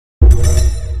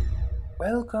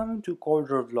Welcome to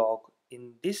Coder Vlog.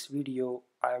 In this video,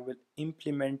 I will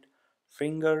implement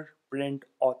fingerprint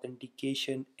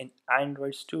authentication in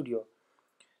Android Studio.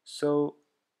 So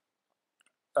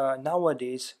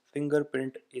nowadays,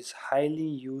 fingerprint is highly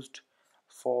used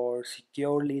for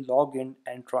securely login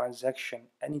and transaction,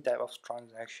 any type of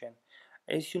transaction.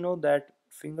 As you know that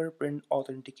fingerprint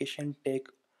authentication take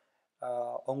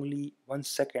only 1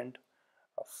 second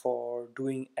for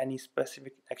doing any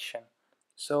specific action.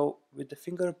 So with the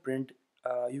fingerprint,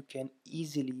 you can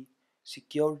easily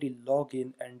securely log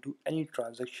in and do any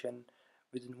transaction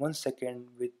within 1 second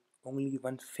with only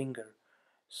one finger.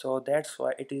 So that's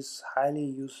why it is highly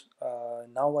used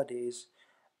nowadays,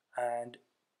 and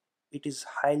it is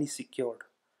highly secured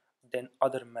than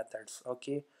other methods.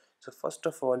 Okay, so first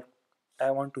of all, I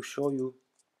want to show you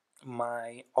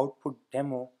my output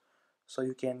demo so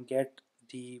you can get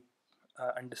the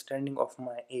understanding of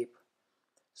my app.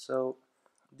 So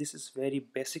this is very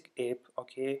basic app,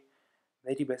 okay,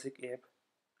 very basic app,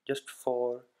 just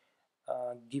for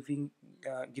giving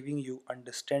you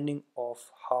understanding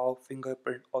of how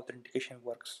fingerprint authentication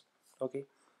works. Okay,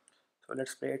 so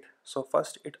let's play it. So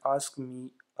first it asks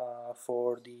me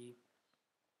for the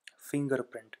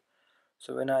fingerprint.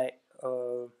 So when I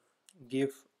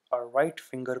give a right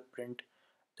fingerprint,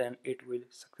 then it will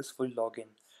successfully log in.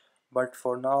 But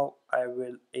for now I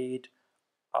will add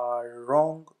a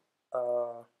wrong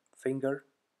finger,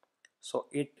 so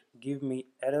it give me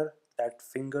error that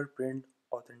fingerprint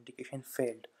authentication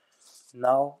failed.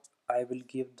 Now I will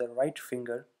give the right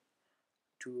finger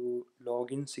to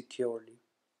log in securely.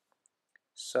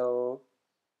 So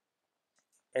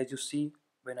as you see,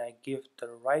 when I give the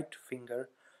right finger,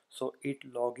 so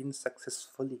it logins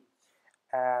successfully,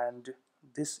 and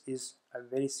this is a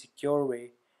very secure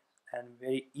way and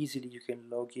very easily you can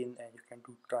log in and you can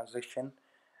do transaction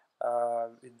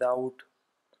without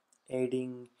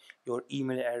adding your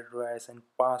email address and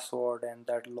password and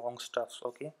that long stuff.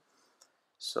 Okay,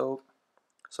 so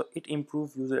it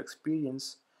improves user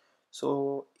experience.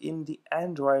 So in the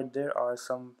Android there are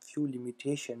some few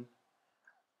limitation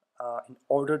in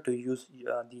order to use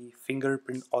the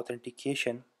fingerprint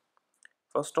authentication.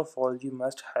 First of all, you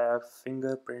must have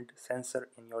fingerprint sensor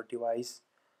in your device.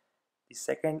 The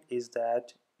second is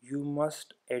that you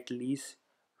must at least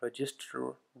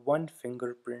register one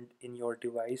fingerprint in your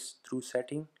device through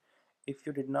setting. If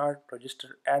you did not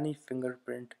register any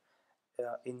fingerprint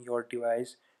in your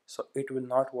device, so it will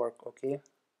not work. Okay,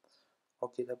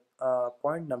 the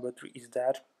point number 3 is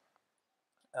that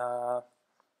uh,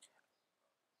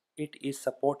 it is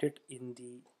supported in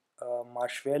the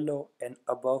Marshmallow and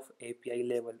above API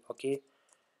level. Okay,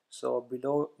 so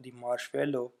below the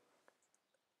Marshmallow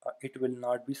it will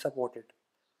not be supported.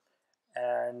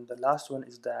 And the last one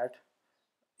is that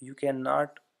you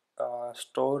cannot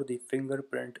store the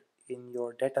fingerprint in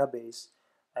your database,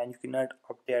 and you cannot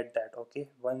update that. Okay,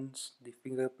 once the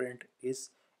fingerprint is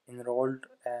enrolled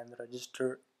and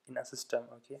registered in a system.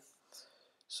 Okay,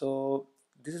 so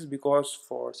this is because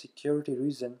for security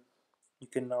reason you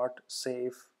cannot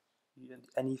save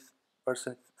any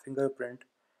person fingerprint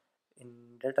in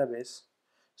database.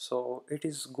 So it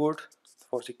is good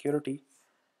for security,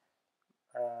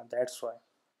 that's why.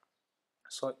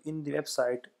 So in the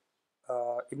website,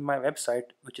 in my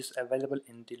website, which is available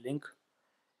in the link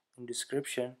in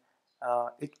description,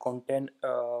 it contain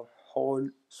a whole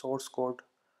source code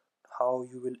how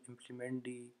you will implement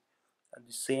the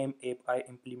same app I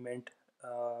implement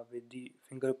with the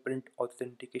fingerprint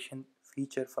authentication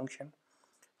feature function.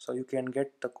 So you can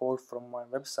get the code from my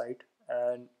website,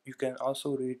 and you can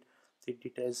also read the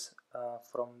details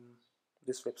from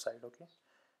this website. Okay,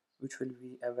 which will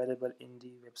be available in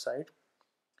the website.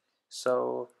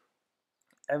 So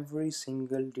every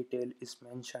single detail is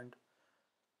mentioned,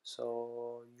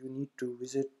 so you need to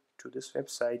visit to this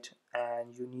website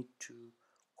and you need to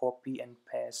copy and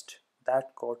paste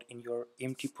that code in your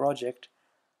empty project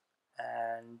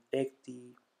and take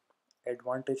the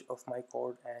advantage of my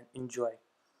code and enjoy.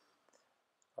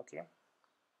 Okay,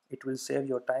 it will save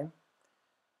your time,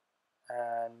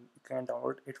 and you can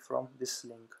download it from this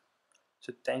link.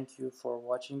 So thank you for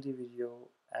watching the video,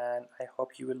 and I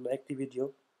hope you will like the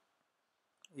video.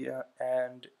 Yeah,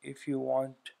 and if you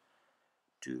want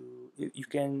to, you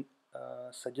can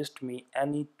suggest me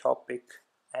any topic,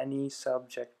 any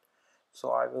subject, so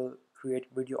I will create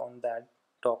video on that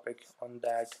topic, on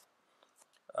that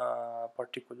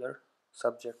particular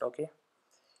subject. Okay,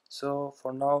 so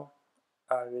for now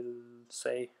I will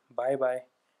say bye bye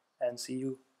and see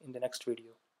you in the next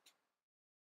video.